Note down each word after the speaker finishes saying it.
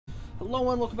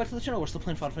Hello and welcome back to the channel. We're still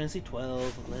playing Final Fantasy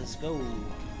 12. Let's go.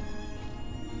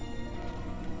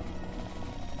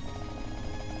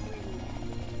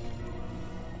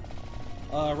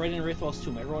 Right in Wraithwell's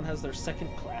tomb. Everyone has their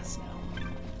second class now.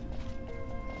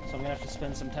 So I'm gonna have to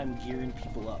spend some time gearing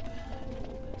people up.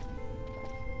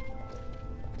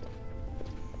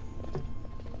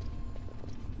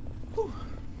 Whew.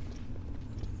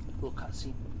 Little cutscene.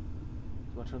 You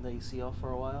want to turn the AC off for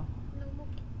a while? No, I'm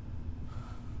okay.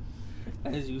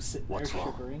 As you sit there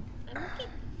shivering. I'm okay.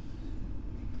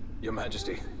 Your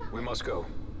Majesty, we must go.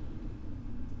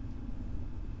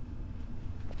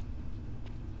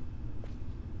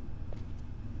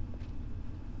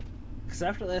 Because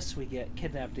after this, we get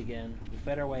kidnapped again. We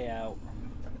fight our way out.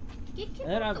 Get And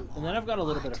then, kidnapped I've got a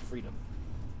little bit of freedom.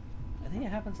 I think it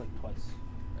happens like twice.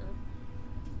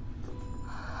 There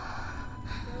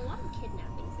are a lot of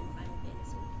kidnappings in Final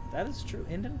Fantasy. That is true.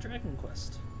 And in Dragon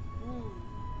Quest.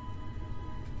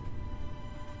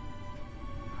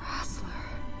 Wrestler.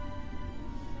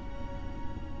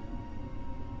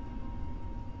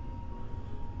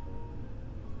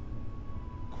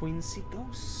 Queen Sea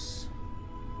Ghosts.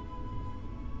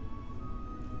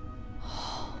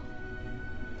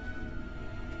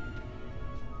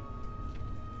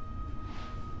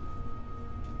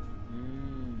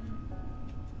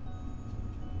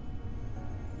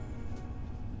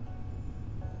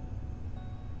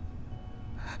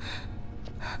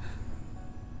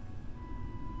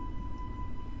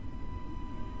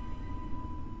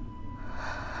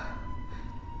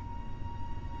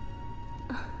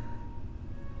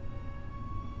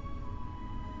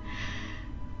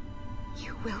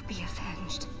 You will be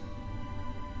avenged.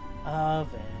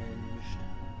 Avenged.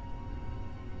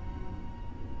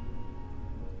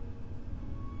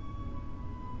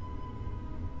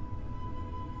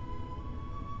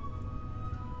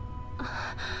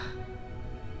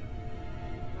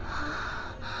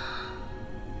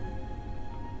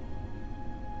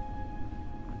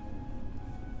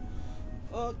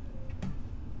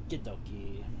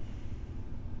 Okie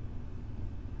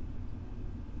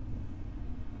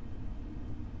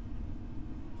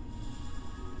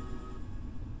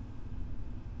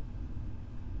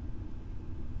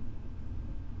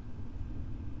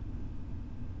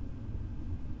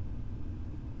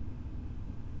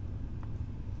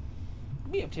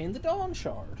We obtained the Dawn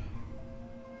Shard.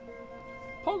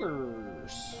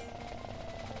 Poggers.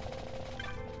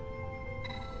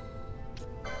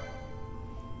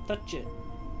 Touch it.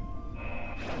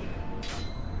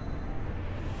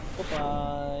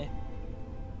 Bye-bye.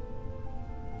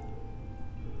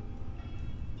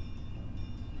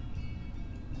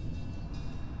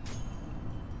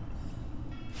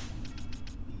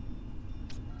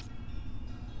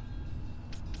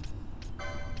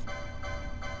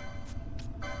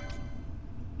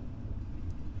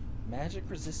 Magic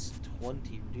resists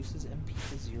 20, reduces MP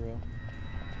to 0.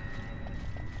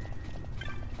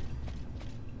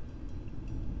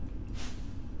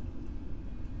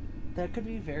 That could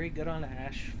be very good on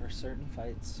Ash for certain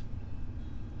fights.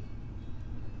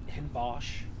 And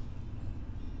Bosch.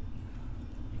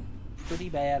 Pretty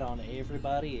bad on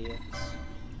everybody else.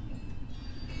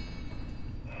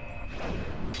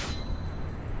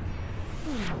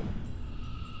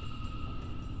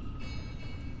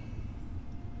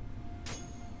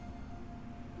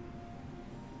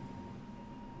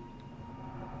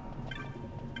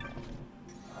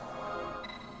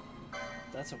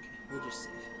 That's okay. We'll just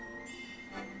save.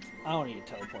 I don't need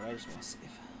to teleport. I just want to save.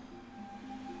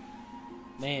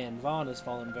 Man, Vaughn has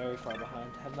fallen very far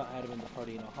behind. I have not had him in the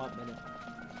party in a hot minute.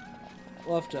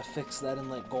 We'll have to fix that in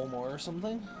like Golmore or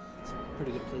something. It's a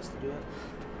pretty good place to do it.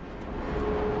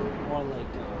 Or like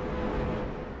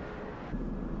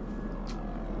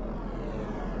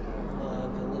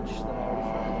village that I already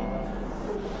forgot the name of.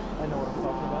 I know what I'm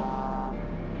talking about.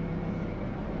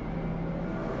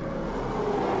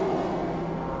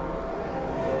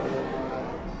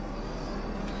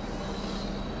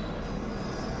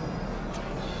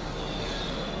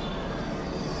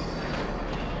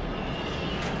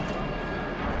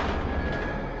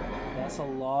 That's a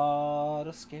lot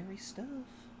of scary stuff.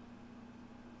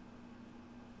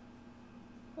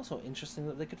 Also interesting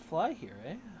that they could fly here,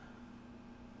 eh?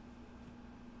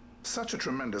 Such a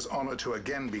tremendous honor to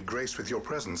again be graced with your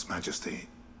presence, Majesty.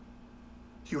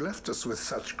 You left us with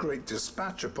such great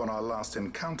dispatch upon our last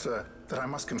encounter that I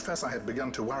must confess I had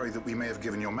begun to worry that we may have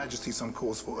given your Majesty some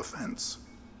cause for offense.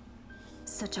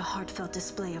 Such a heartfelt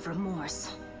display of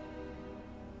remorse.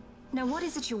 Now what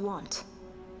is it you want?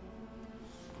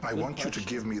 I want you to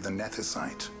give me the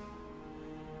Nethicite.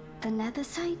 The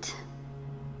Nethicite?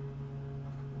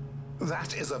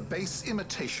 That is a base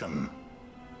imitation.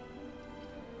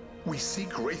 We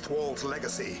seek Wraithwall's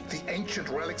legacy, the ancient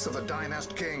relics of the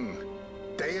Dynast King,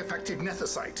 Day-affected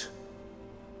Nethicite.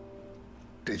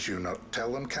 Did you not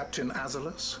tell them, Captain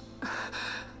Azalus?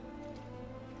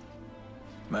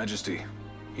 Majesty,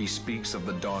 he speaks of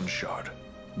the Dawn Shard.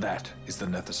 That is the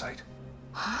Nethicite.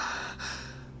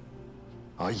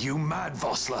 Are you mad,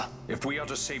 Vossler? If we are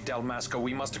to save Dalmasca,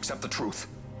 we must accept the truth.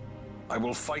 I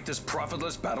will fight this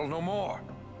profitless battle no more.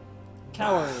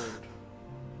 Coward.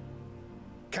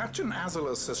 Captain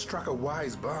Azalus has struck a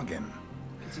wise bargain.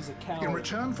 Because he's a coward. In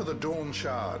return for the Dawn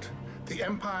Shard, the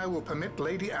Empire will permit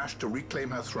Lady Ash to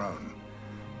reclaim her throne,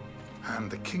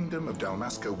 and the Kingdom of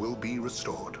Dalmasca will be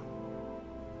restored.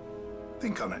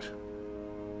 Think on it.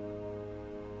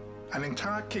 An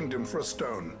entire kingdom for a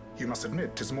stone. You must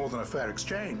admit, 'tis more than a fair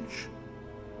exchange.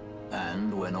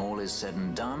 And when all is said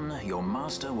and done, your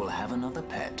master will have another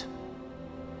pet.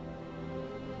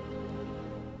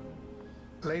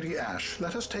 Lady Ash,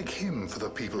 let us take him for the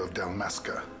people of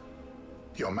Dalmasca.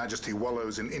 Your Majesty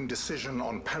wallows in indecision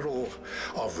on peril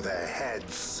of their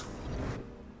heads.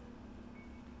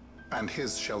 And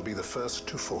his shall be the first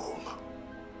to fall.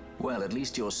 Well, at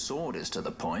least your sword is to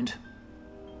the point.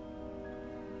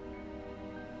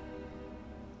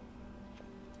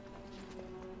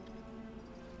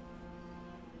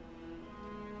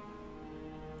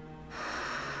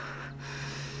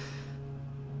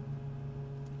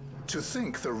 To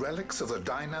think the relics of the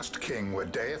Dynast King were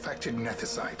Day-affected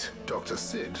Nethicite, Dr.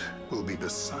 Sid will be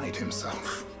beside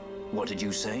himself. What did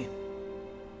you say?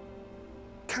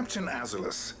 Captain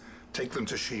Azalus, take them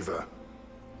to Shiva.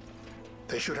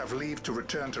 They should have leave to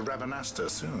return to Rabanastre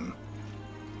soon.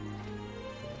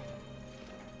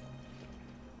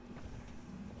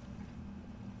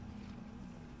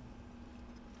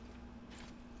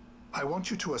 I want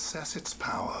you to assess its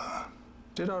power.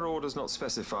 Did our orders not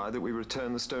specify that we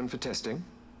return the stone for testing?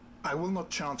 I will not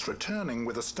chance returning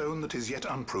with a stone that is yet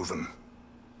unproven.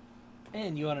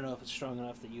 And you want to know if it's strong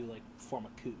enough that you, like, form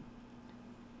a coup.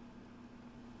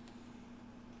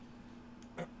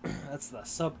 That's the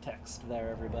subtext there,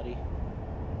 everybody.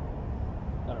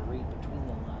 Gotta read between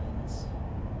the lines.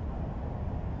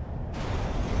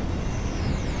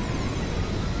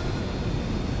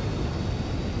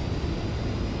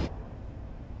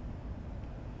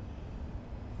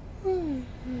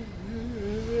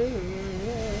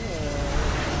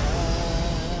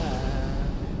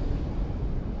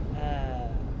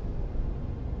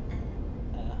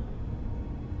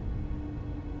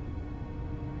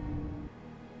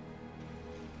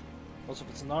 Also,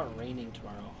 if it's not raining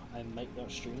tomorrow, I might not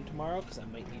stream tomorrow because I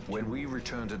might need to. When we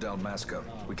return to Dalmasca,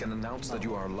 we can announce that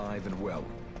you are alive and well.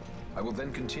 I will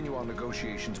then continue our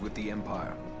negotiations with the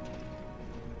Empire.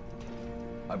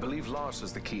 I believe Lars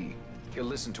is the key. He'll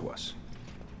listen to us.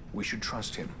 We should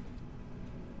trust him.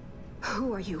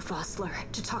 Who are you, Vossler,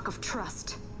 to talk of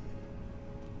trust?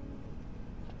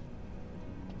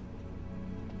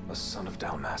 A son of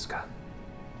Dalmasca.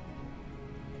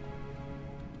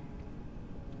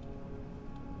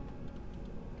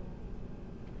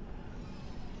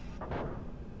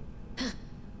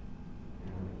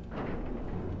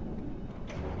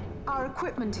 Our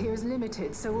equipment here is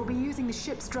limited, so we'll be using the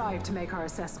ship's drive to make our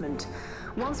assessment.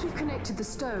 Once we've connected the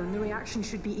stone, the reaction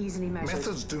should be easily measured.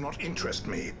 Methods do not interest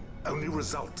me, only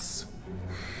results.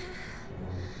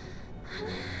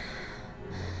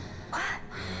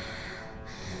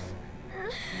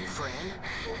 Friend?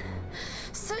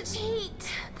 Such heat!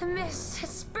 The mist,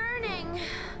 it's burning!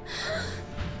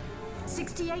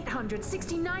 6,800,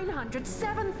 6,900,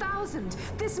 7,000!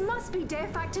 This must be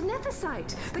Day-affected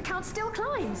Nethicite! The count still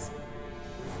climbs!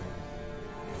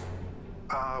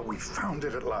 Ah, we found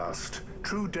it at last.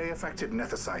 True Day-affected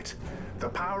Nethicite. The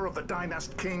power of the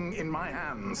Dynast King in my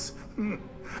hands.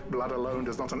 Blood alone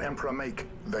does not an emperor make,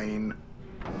 vain.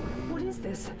 What is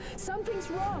this?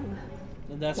 Something's wrong!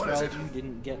 And that's What why is you it?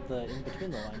 didn't get the in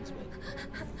between the lines bit.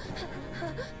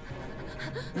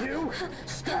 You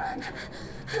stand.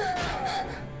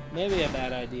 Maybe a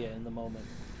bad idea in the moment.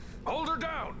 Hold her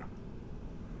down!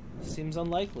 Seems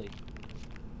unlikely.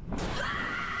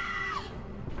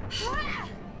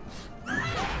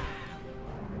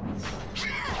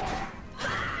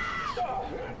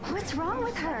 What's wrong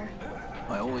with her?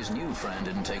 I always knew Fran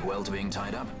didn't take well to being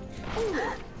tied up.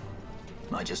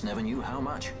 I just never knew how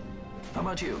much. How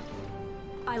about you?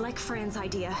 I like Fran's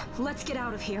idea. Let's get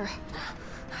out of here.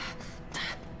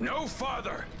 No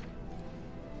farther!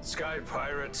 Sky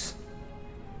Pirates,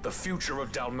 the future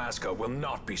of Dalmasca will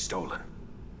not be stolen.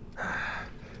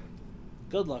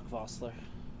 Good luck, Vossler.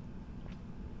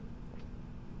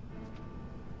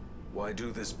 Why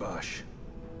do this, Bash?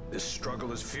 This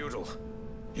struggle is futile.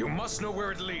 You must know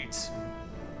where it leads.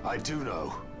 I do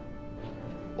know.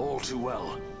 All too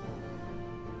well.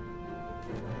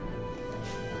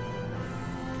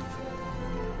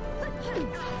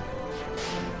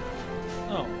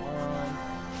 Oh,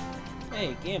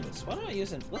 hey, Gambus, why don't I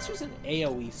use let's use an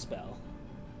AoE spell.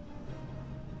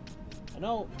 I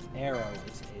know Arrow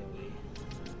is AoE.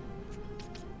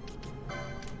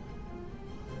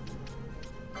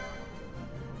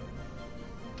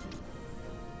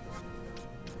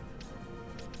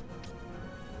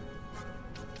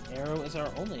 Arrow is our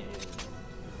only AoE.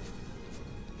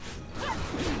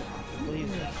 I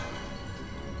believe that.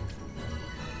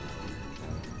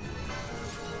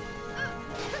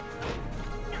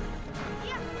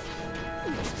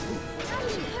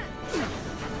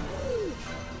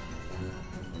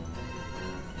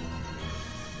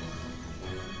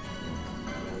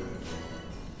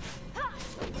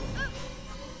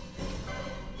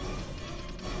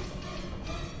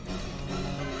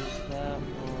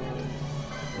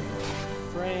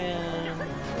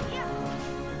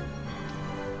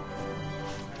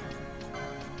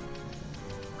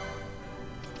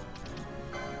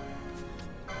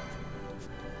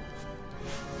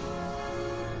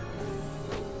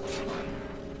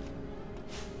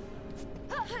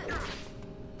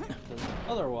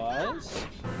 Otherwise,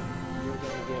 you're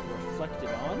going to get reflected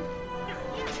on,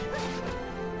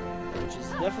 which is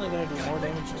definitely going to do more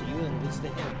damage to you than it is to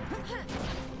him.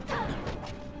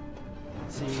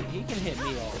 See, he can hit me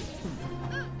all day.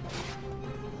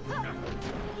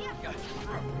 I've got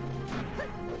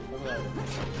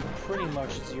pretty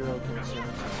much zero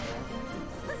concerns.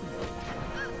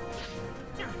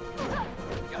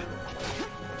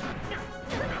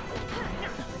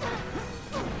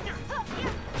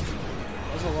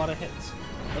 A lot of hits.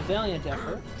 A valiant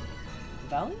effort.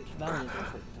 Valiant? Valiant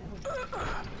effort.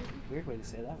 Valiant. Weird way to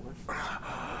say that word. A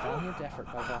valiant effort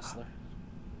by Vossler.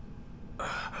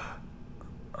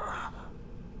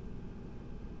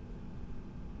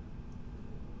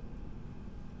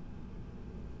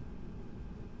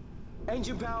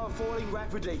 Engine power falling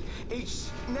rapidly.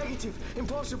 It's negative.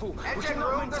 Impossible. Engine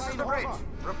room, this is the bridge.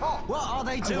 Report. What are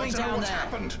they doing down What's there?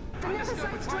 happened? The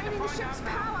Neversite's draining the ship's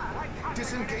power!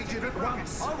 Disengage it at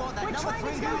once. I want that We're number trying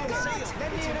 3 to million get seal. it.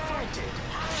 Let me in out.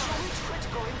 It's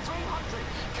critical in 300.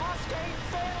 Cascade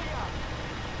failure.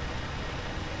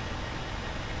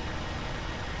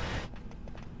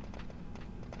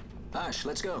 Ash,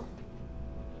 let's go.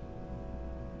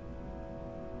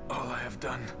 All I have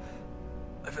done,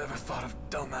 I've ever thought of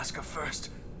Dalmasca first.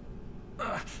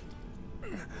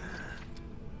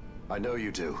 I know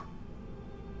you do.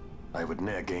 I would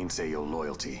ne'er gainsay your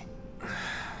loyalty.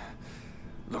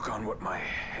 Look on what my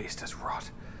haste has wrought.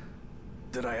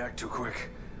 Did I act too quick?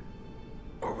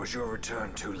 Or was your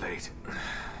return too late?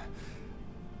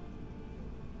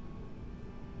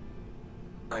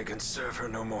 I can serve her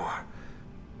no more.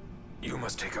 You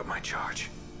must take up my charge.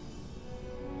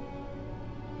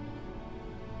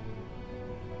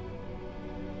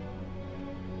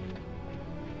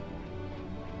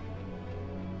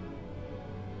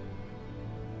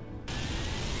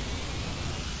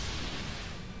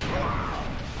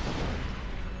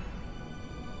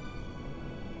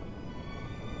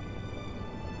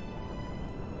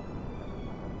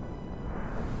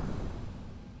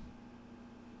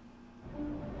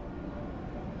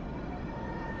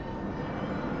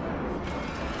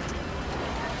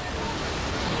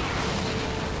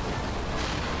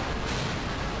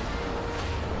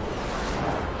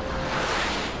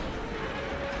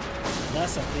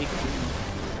 That's a big one.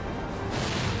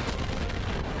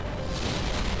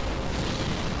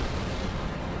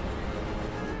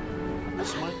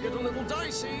 This might get a little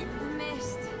dicey. The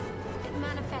mist. It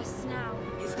manifests now.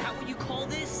 Is that what you call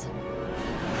this?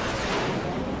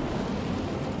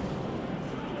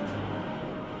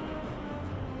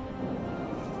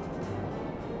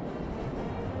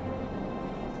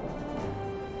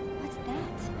 What's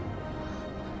that?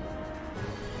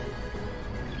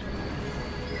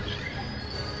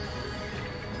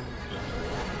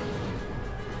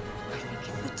 I think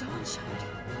it's the dawn shard.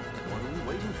 What are we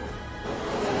waiting for?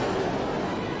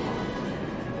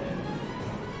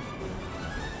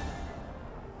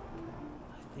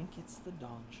 I think it's the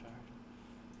Dawn Shard.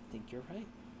 I think you're right.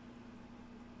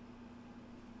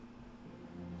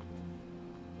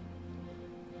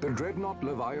 The dreadnought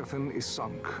Leviathan is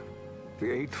sunk. The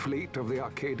 8th Fleet of the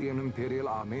Arcadian Imperial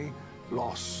Army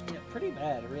lost. Yeah, pretty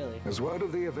bad, really. As word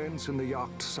of the events in the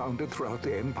yacht sounded throughout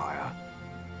the Empire,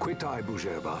 quit I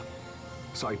Bujeba,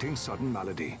 citing sudden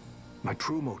malady. My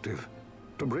true motive,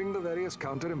 to bring the various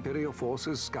counter-imperial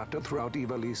forces scattered throughout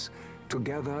Ivalice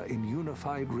together in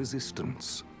unified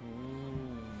resistance.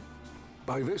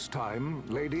 By this time,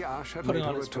 Lady Ash had made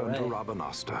her return to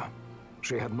Rabanasta.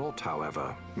 She had not,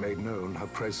 however, made known her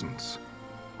presence.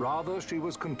 Rather, she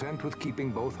was content with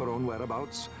keeping both her own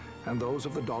whereabouts and those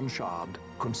of the Don Shard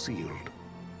concealed.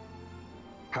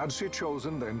 Had she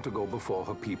chosen then to go before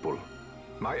her people,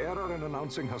 my error in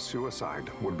announcing her suicide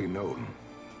would be known,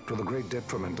 to the great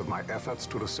detriment of my efforts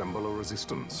to assemble a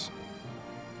resistance.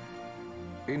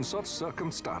 In such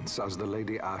circumstance as the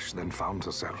Lady Ash then found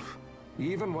herself,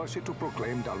 even were she to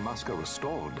proclaim Dalmasca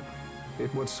restored,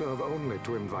 it would serve only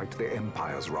to invite the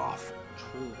Empire's wrath.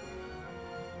 True.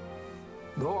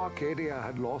 Though Arcadia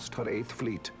had lost her 8th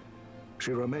fleet,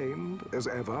 she remained, as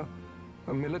ever,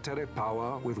 a military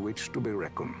power with which to be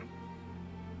reckoned.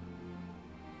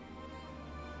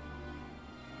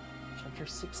 Chapter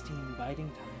 16, Biding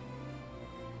Time.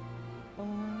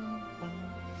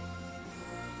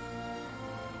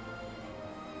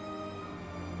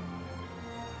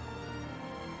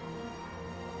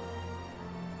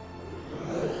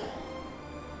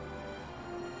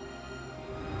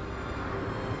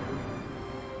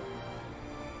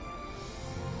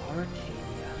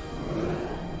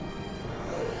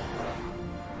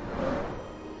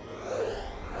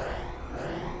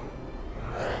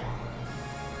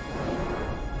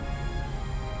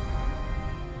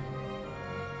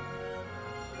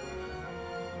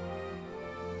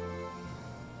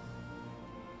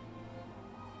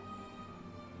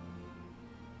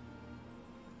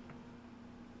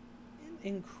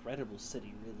 Incredible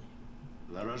city, really.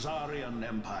 The Rosarian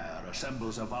Empire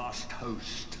assembles a vast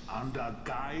host under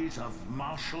guise of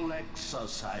martial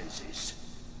exercises.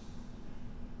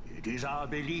 It is our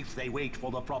belief they wait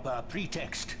for the proper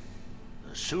pretext,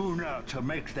 the sooner to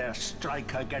make their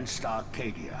strike against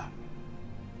Arcadia.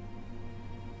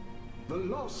 The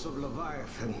loss of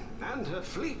Leviathan and her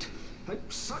fleet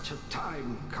at such a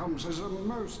time comes as a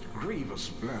most grievous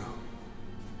blow.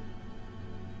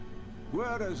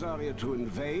 Were Rosaria to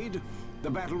invade, the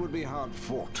battle would be hard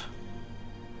fought.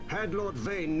 Had Lord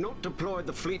Vane not deployed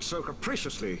the fleet so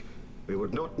capriciously, we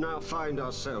would not now find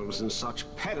ourselves in such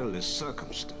perilous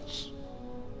circumstance.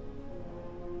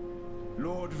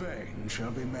 Lord Vane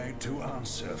shall be made to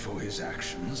answer for his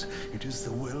actions. It is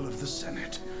the will of the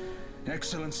Senate.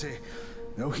 Excellency,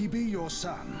 though he be your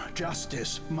son,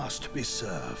 justice must be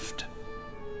served.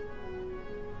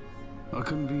 A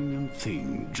convenient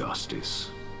thing, justice.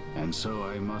 And so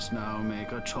I must now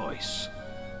make a choice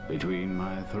between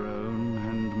my throne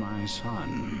and my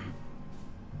son.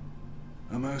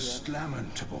 A most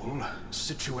lamentable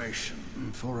situation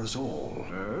for us all.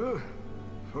 Oh?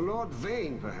 For Lord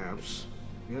Vane, perhaps.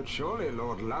 Yet surely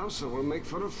Lord Lauser will make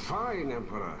for a fine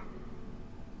emperor.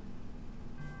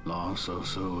 Lauser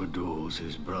so adores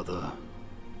his brother,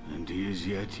 and he is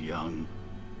yet young.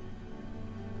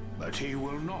 But he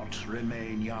will not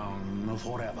remain young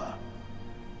forever.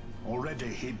 Already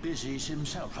he busies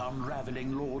himself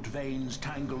unraveling Lord Vane's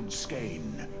tangled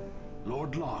skein.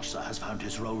 Lord Larsa has found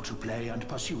his role to play and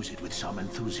pursues it with some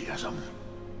enthusiasm.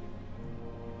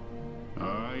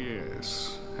 Ah,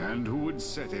 yes. And who would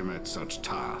set him at such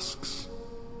tasks?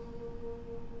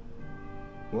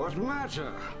 What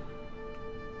matter?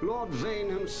 Lord Vane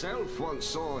himself once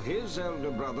saw his elder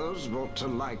brothers brought to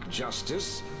like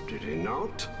justice, did he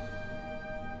not?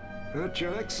 At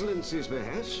your Excellency's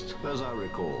behest, as I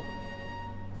recall.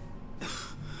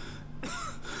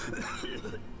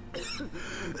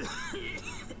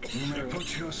 You may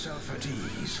put yourself at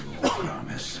ease, Lord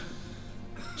Aramis.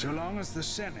 So long as the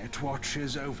Senate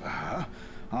watches over her,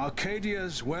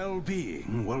 Arcadia's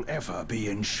well-being will ever be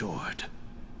ensured.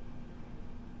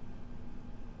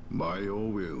 By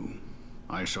your will,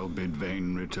 I shall bid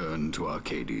Vane return to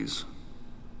Arcades.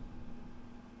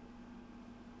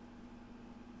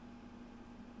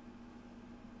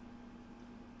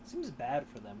 Seems bad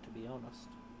for them, to be honest.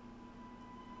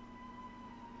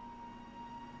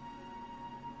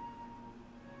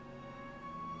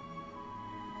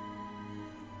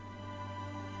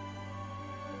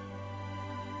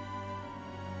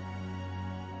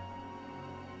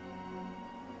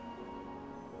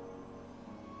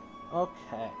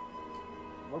 Okay.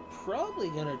 We're probably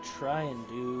gonna try and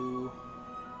do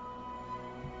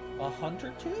a hunt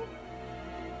or two?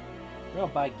 We're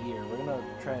gonna buy gear. We're gonna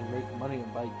try and make money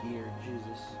and buy gear.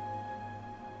 Jesus.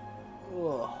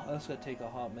 Oh, that's gonna take a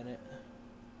hot minute.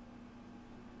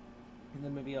 And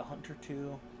then maybe a hunt or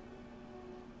two.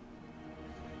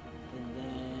 And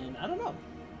then, I don't know.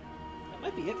 That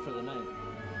might be it for the night.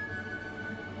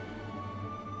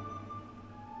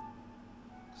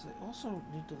 Because I also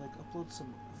need to, like, upload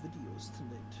some videos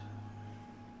tonight.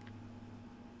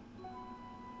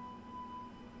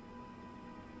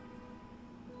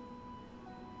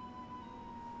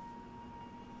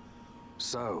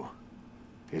 So,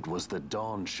 it was the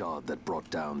Dawn Shard that brought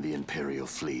down the Imperial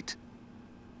fleet.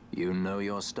 You know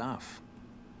your stuff.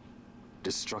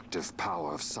 Destructive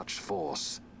power of such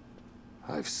force.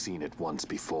 I've seen it once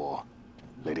before.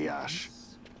 Lady Ash,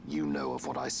 you know of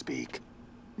what I speak.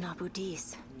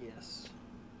 VODS. Yes.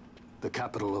 The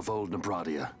capital of Old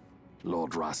Nebradia,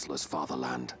 Lord Rassler's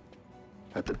fatherland.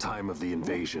 At the time of the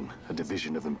invasion, a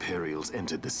division of Imperials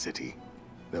entered the city.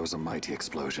 There was a mighty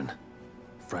explosion.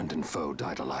 Friend and foe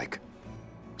died alike.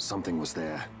 Something was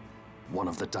there. One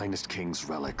of the Dynast King's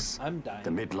relics. I'm dying. The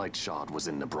Midlight Shard was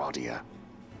in Nebradia.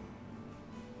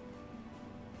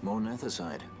 More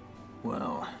Nethicite.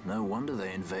 Well, no wonder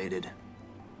they invaded.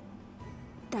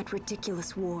 That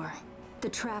ridiculous war. The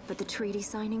trap at the treaty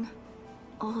signing.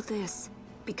 All this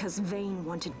because Vayne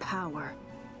wanted power.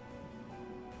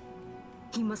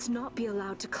 He must not be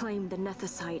allowed to claim the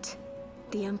Nethicite.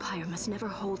 The Empire must never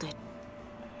hold it.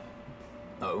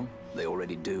 Oh, they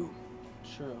already do.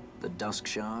 Sure. The Dusk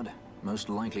Shard? Most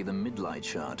likely the Midlight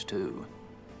Shard, too.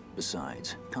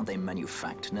 Besides, can't they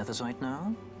manufacture Nethicite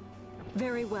now?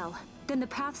 Very well. Then the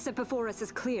path set before us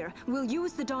is clear. We'll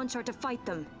use the Dawn Shard to fight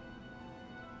them.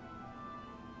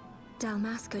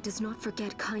 Dalmasca does not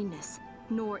forget kindness,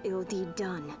 nor ill deed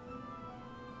done.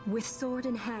 With sword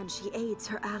in hand, she aids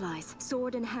her allies.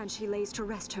 Sword in hand, she lays to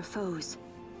rest her foes.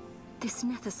 This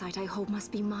Nethicite I hold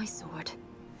must be my sword.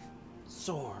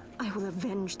 Sword. I will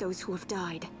avenge those who have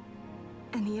died.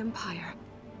 And the Empire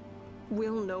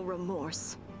will know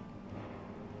remorse.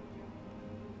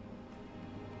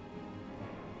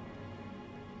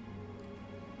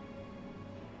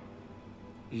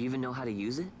 You even know how to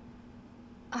use it?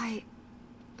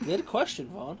 Good question,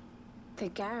 Vaughn. The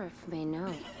Gareth may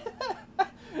know.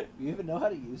 You even know how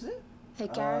to use it? The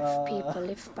Gareth people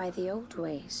live by the old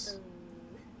ways.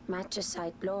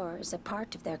 Magicite lore is a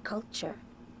part of their culture.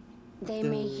 They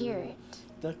may hear it.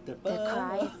 The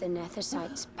cry of the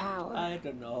Nethicite's power. I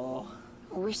don't know.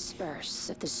 Whispers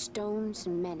of the stone's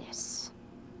menace.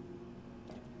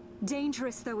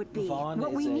 Dangerous though it be,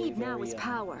 what we need now is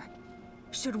power.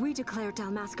 Should we declare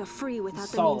Dalmasca free without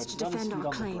the means to defend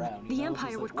our claim, the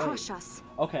Empire would crush us.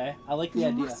 Okay, I like the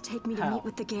idea. You must take me to meet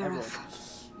with the Gareth.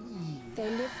 They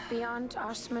live beyond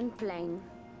Osman Plain.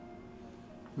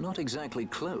 Not exactly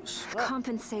close.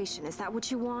 Compensation, is that what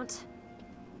you want?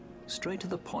 Straight to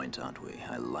the point, aren't we?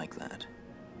 I like that.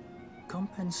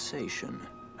 Compensation.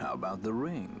 How about the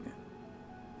ring?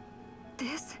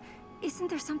 This? Isn't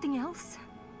there something else?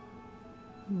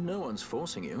 No one's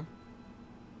forcing you.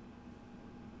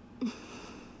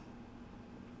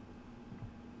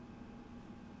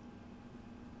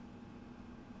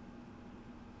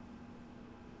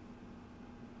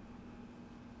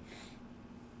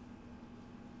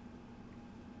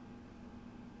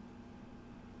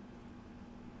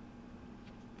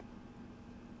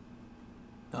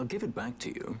 I'll give it back to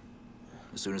you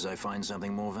as soon as I find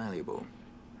something more valuable.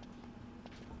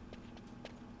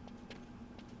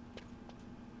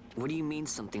 What do you mean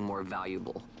something more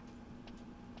valuable?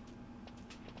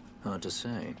 Hard to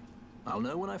say. I'll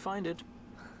know when I find it.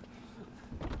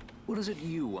 What is it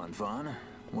you want, Vaughn?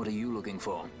 What are you looking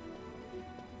for?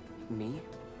 Me?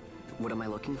 What am I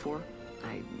looking for?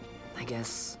 I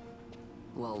guess...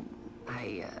 Well,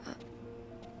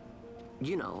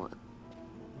 you know...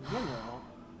 You know...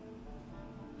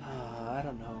 I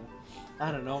don't know.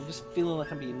 I don't know. I'm just feeling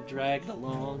like I'm being dragged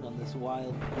along on this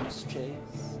wild goose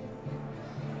chase.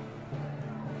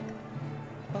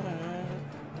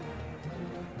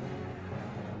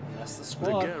 That's the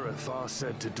squad. The Gareth are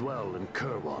said to dwell in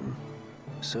Kirwan.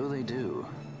 So they do.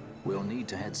 We'll need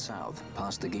to head south,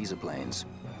 past the Giza Plains.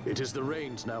 It is the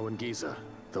rains now in Giza.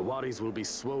 The wadis will be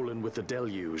swollen with the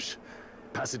deluge.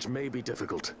 Passage may be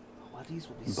difficult.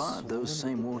 But those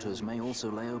same waters may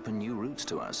also lay open new routes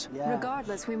to us. Yeah.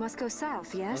 Regardless, we must go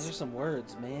south, yes? Those are some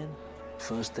words, man.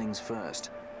 First things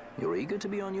first. You're eager to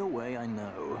be on your way, I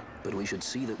know. But we should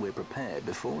see that we're prepared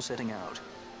before setting out.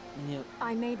 Yep.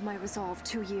 I made my resolve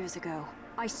 2 years ago.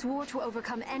 I swore to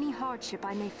overcome any hardship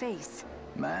I may face.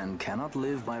 Man cannot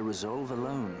live by resolve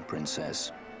alone,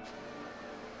 Princess.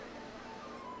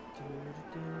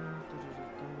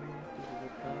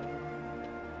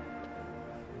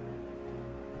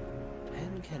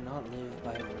 Man cannot live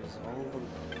by resolve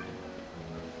alone.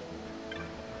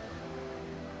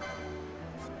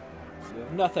 You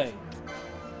have nothing.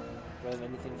 Do I have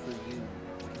anything for you?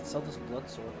 I can sell this blood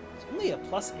sword. It's only a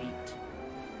 +8.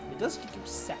 It does keep you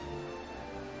set.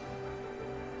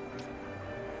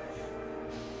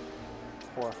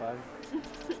 Horrifying.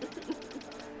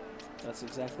 That's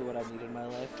exactly what I need in my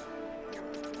life.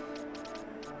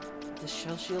 the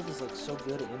shell shield is like so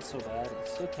good and so bad.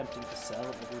 It's so tempting to sell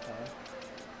every time.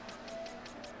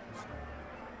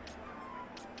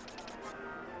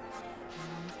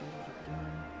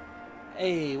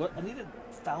 Hey, what? I needed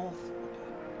foul.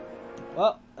 Okay.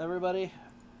 Well, everybody,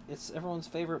 it's everyone's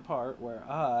favorite part where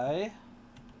I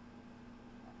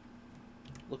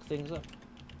look things up.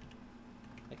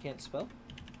 I can't spell.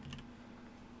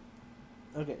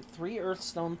 Okay, 3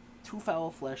 earthstone, 2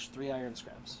 foul flesh, 3 iron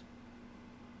scraps.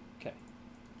 Okay.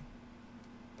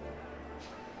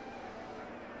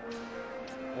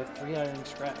 I have 3 iron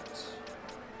scraps.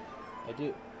 I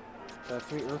do. I have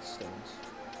 3 earthstones.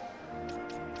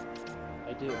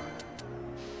 I do.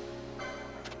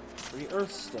 3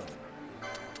 earthstone.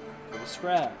 3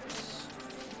 scraps.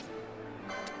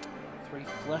 3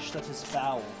 flesh that is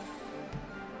foul.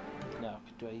 Now,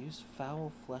 do I use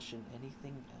foul flesh in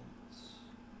anything else?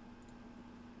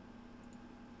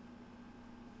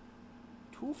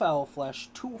 2 foul flesh,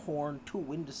 2 horn, 2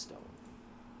 windstone.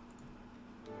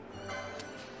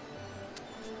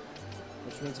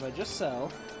 Which means if I just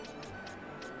sell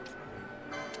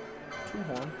 2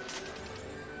 horn,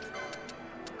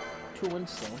 2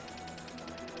 windstone,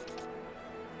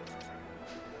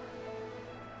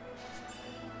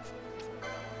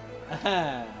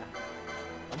 aha!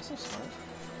 I'm so smart.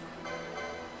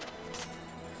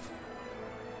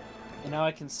 And now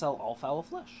I can sell all foul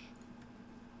flesh.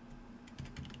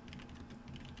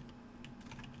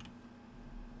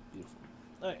 Beautiful.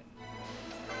 Okay.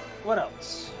 What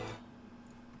else?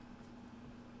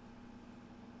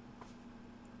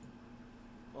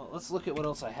 Well, let's look at what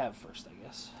else I have first, I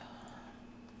guess.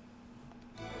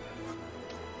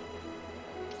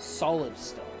 Solid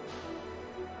stone.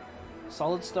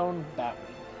 Solid stone, batwing.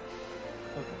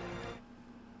 Okay.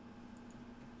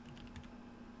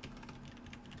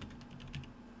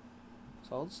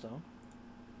 Solid stone.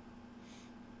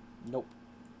 Nope.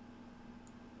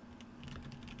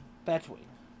 Batwing.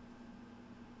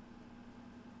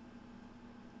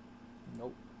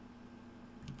 Nope.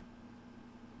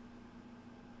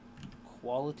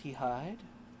 Quality hide.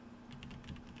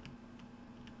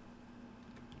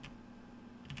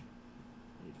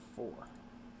 I need 4.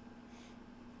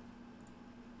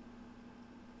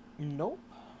 Nope.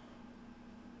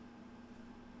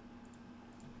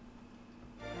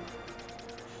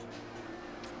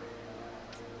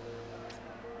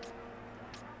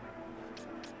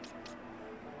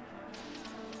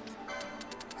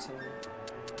 So,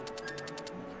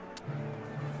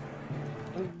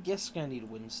 I'm guessing I need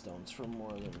windstones for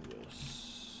more than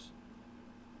this.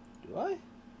 Do I?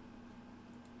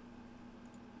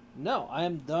 No, I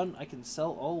am done. I can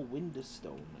sell all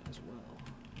windstone as well.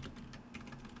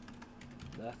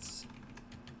 That's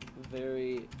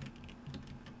very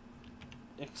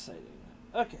exciting.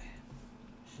 Okay.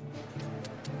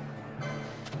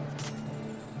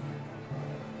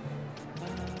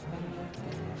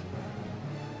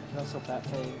 Can I sell bat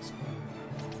fangs?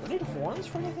 Do I need horns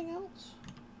for anything else?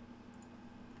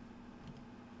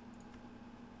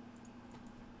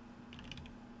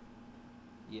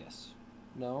 Yes.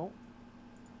 No.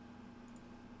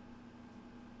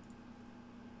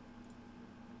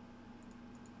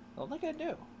 I don't think I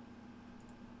do.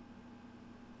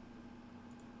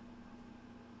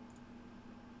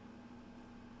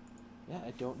 Yeah,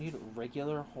 I don't need a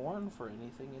regular horn for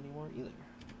anything anymore either.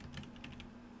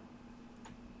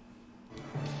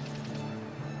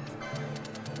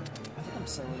 I think I'm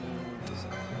selling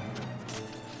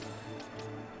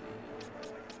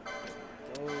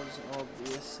those,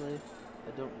 obviously.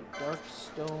 I don't need dark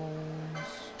stones.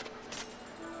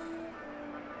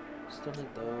 Still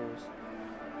need those.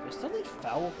 Do I still need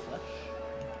foul flesh?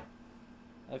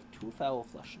 I have 2 foul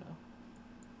flesh now.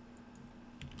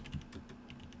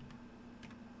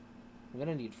 I'm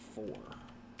gonna need 4. Okay.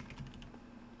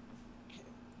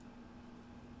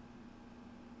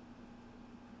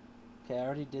 Okay, I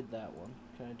already did that one.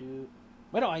 Can I do...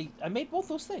 Wait, no, I made both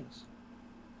those things.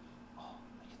 Oh,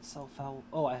 I can sell foul...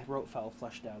 Oh, I wrote foul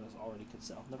flesh down as already could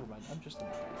sell. Never mind, I'm just an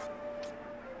idiot.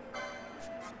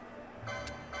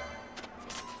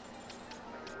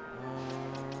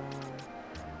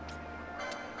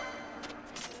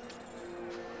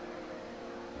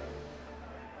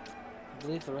 I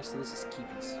believe the rest of this is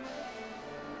keepies.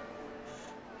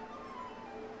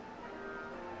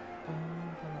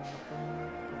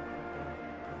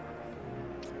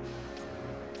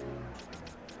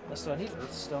 So I need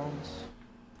earthstones,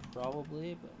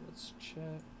 probably, but let's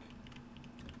check.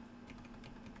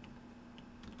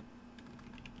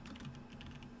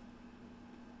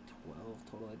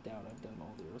 Total. I doubt I've done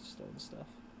all the earthstone stuff.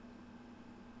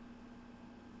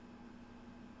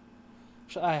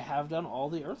 Actually, I have done all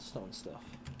the Earthstone stuff.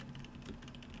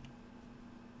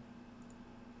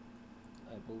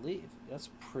 I believe. That's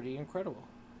pretty incredible.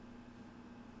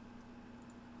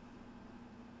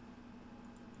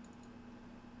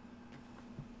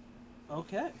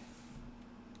 Okay.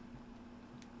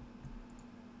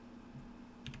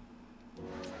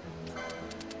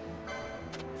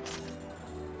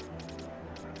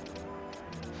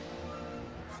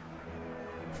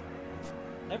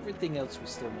 Everything else we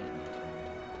still may need.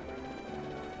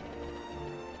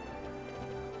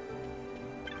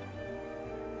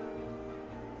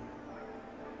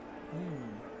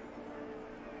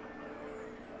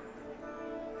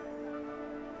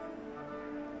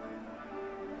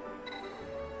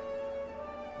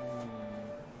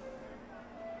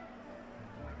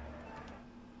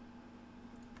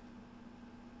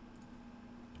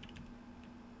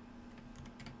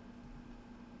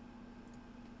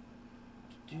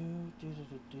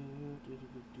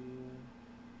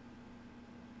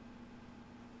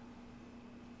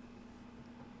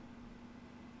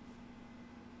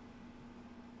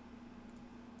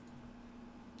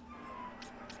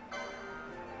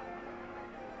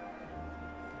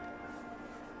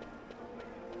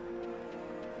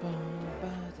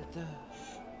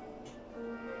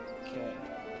 Okay.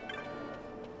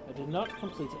 I did not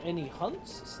complete any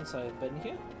hunts since I have been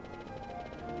here,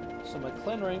 so my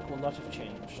clan rank will not have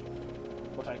changed.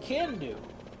 What I can do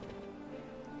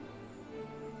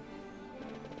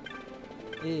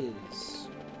is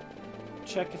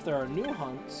check if there are new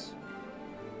hunts,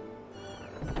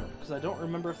 because I don't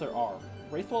remember if there are.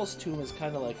 Wraithwall's tomb is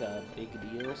kind of like a big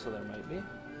deal, so there might be.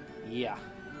 Yeah.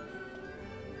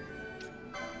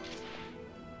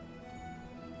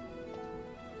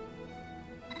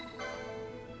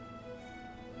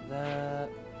 That.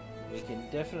 We can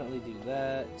definitely do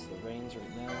that. It's the rains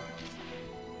right now.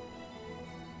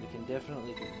 We can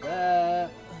definitely do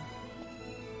that.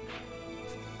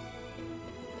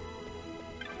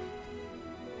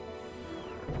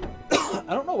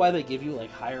 I don't know why they give you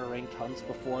like higher ranked hunts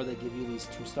before they give you these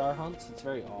 2-star hunts. It's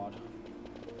very odd.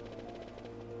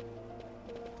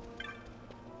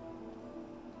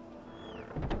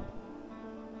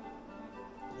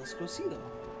 Let's go see them.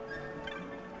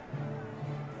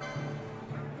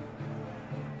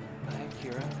 Hi,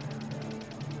 Kira.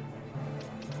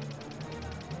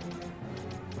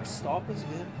 Stop is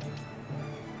good.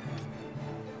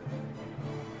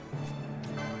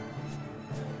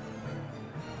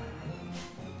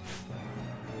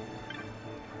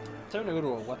 Time to go to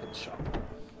a weapons shop,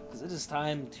 because it is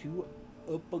time to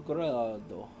upgrade.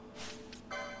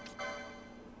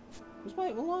 Who's my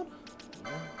Ulan?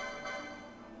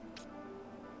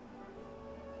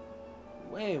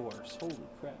 Way worse. Holy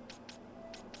crap.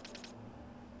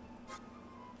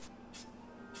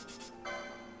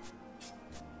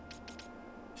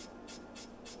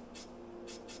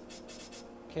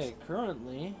 Okay,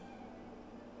 currently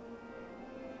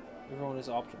everyone is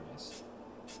optimized.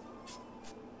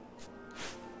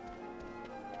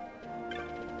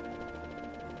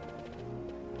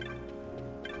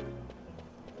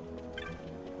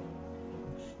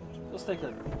 Let's take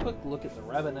a quick look at the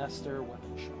Rabanester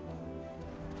weapon shop.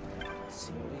 Let's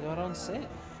see what we got on sale.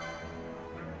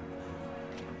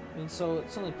 I mean, so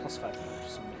it's only plus 5 damage,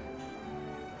 so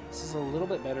this is a little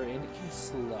bit better, and it can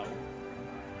slow,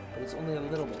 but it's only a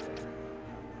little bit better.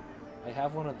 I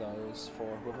have one of those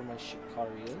for whoever my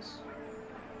Shikari is.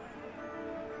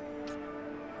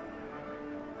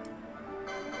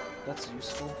 That's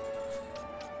useful.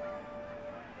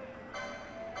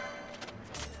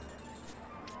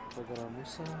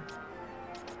 Musa.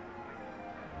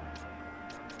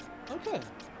 Okay.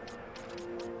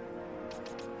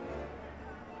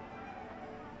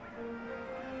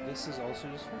 This is also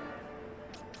useful.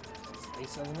 It's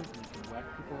ice element and you can whack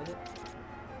people with it.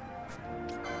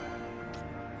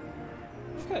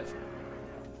 Okay.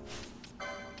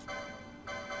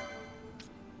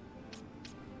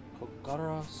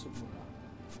 Kokara Sumura.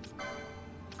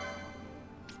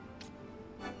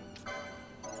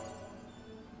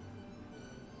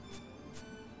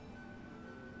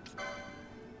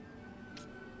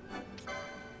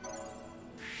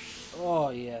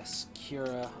 Oh yes,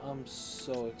 Kira, I'm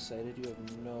so excited, you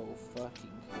have no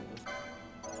fucking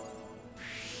clue.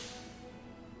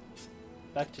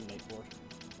 Back to Nightboard.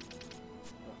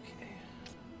 Okay.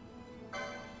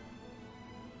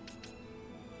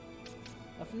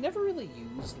 I've never really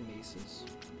used maces.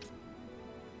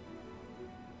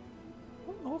 I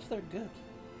don't know if they're good.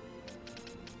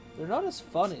 They're not as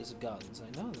fun as guns,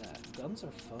 I know that. Guns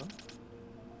are fun.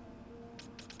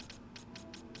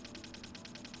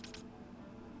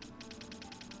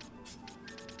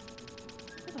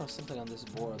 there was something on this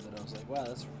board that I was like, wow,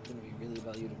 that's going to be really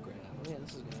value to grab. Oh yeah,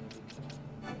 this is going to be good.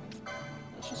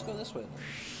 Let's just go this way then.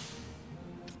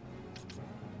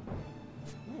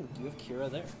 You have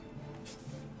Kira there.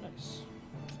 Nice.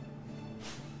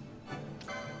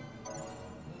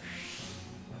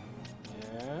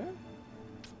 Yeah.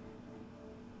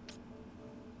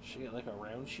 She got like a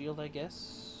round shield, I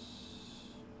guess.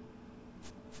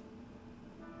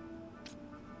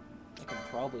 I can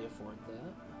probably afford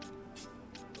that.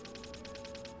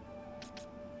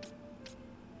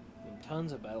 I mean,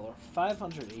 tons of battle.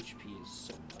 500 HP is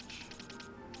so much.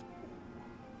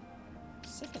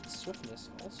 Second swiftness,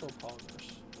 also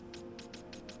poggers.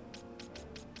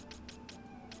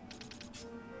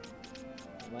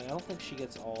 Like, I don't think she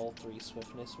gets all 3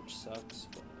 swiftness, which sucks,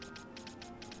 but...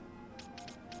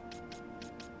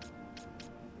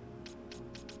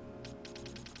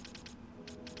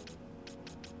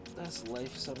 that's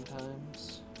life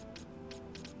sometimes.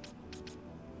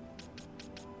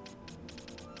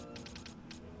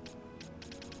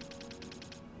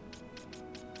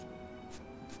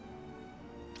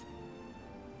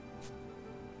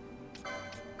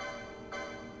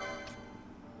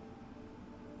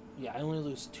 Yeah, I only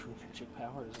lose 2 magic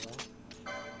power as well.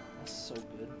 That's so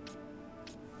good.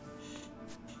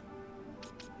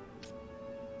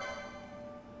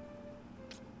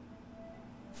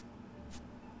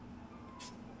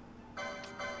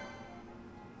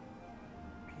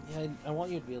 Yeah, I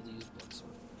want you to be able to use Blood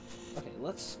Sword. Okay,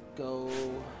 let's go.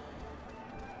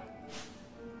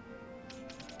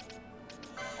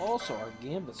 Also, our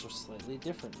gambits are slightly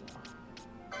different now.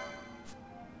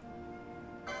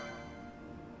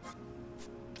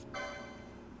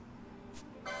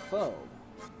 Foe.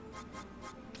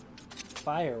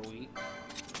 Fire weak.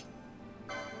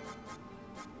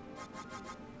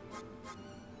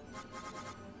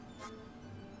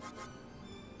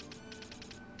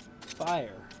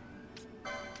 Fire.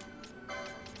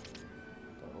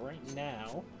 But right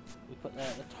now, we put that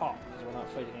at the top because we're not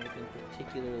fighting anything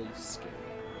particularly scary.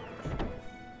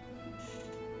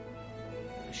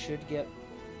 I should get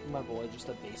my boy just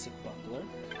a basic buckler.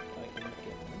 I can get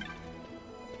one.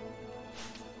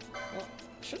 Well,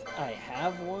 shouldn't I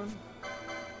have one?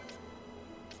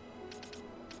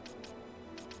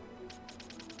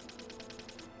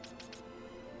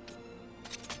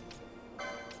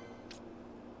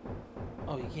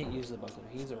 Oh, you can't use the buckler.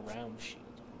 He's a round shield.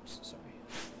 Oops, sorry.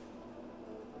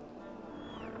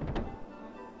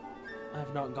 I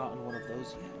have not gotten one of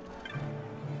those yet.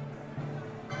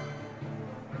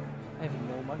 I have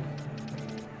no money.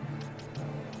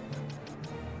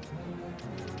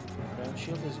 Round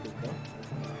shield is good though.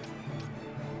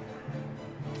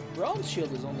 Bronze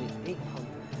shield is only 800.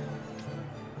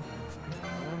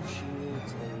 Round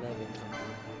shield's 1100.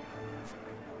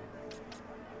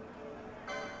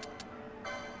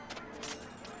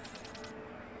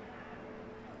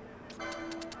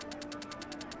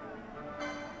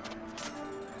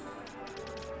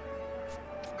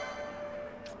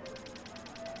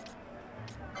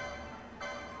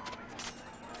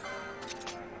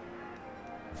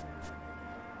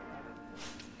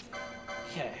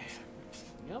 Okay.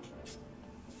 Yep.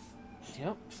 Yep.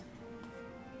 Yep.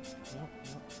 Yep.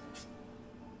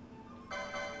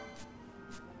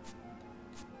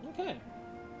 Okay.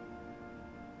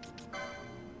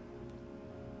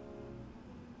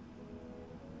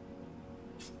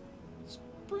 Let's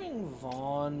bring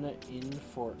Vaughn in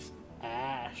for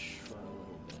Ash for a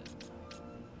little bit.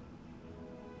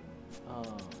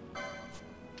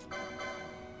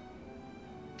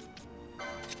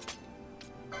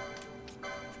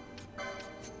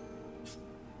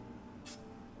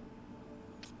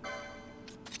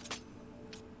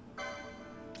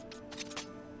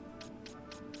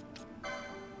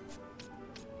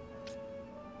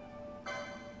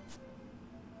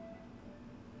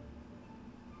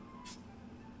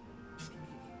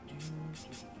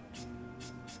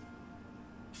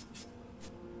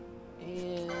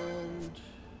 And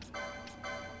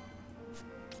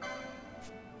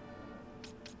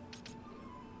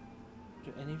do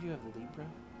any of you have Libra?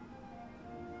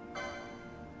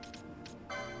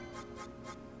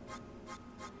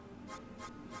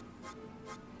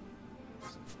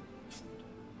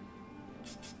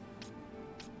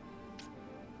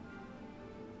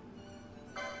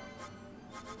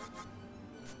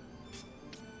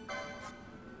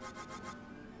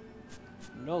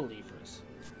 No Libras.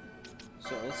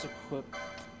 So let's equip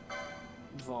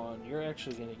Vaughn. You're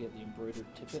actually going to get the embroidered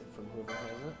tippet from whoever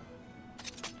has it.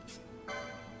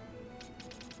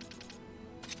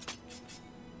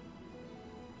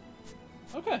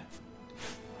 Okay.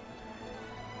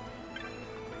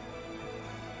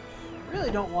 Really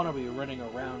really don't want to be running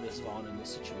around as Vaughn in this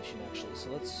situation, actually, so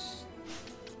let's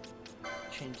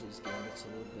change these gambits a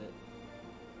little bit.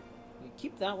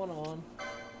 Keep that one on.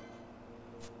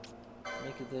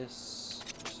 Make it this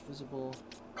just visible.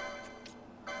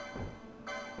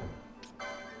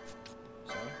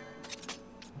 Sorry.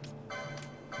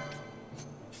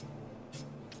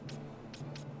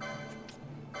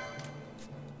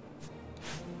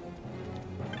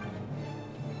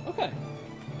 Okay.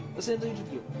 Let's end the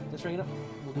interview. Let's bring it up.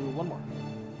 We'll do one more.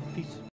 Peace.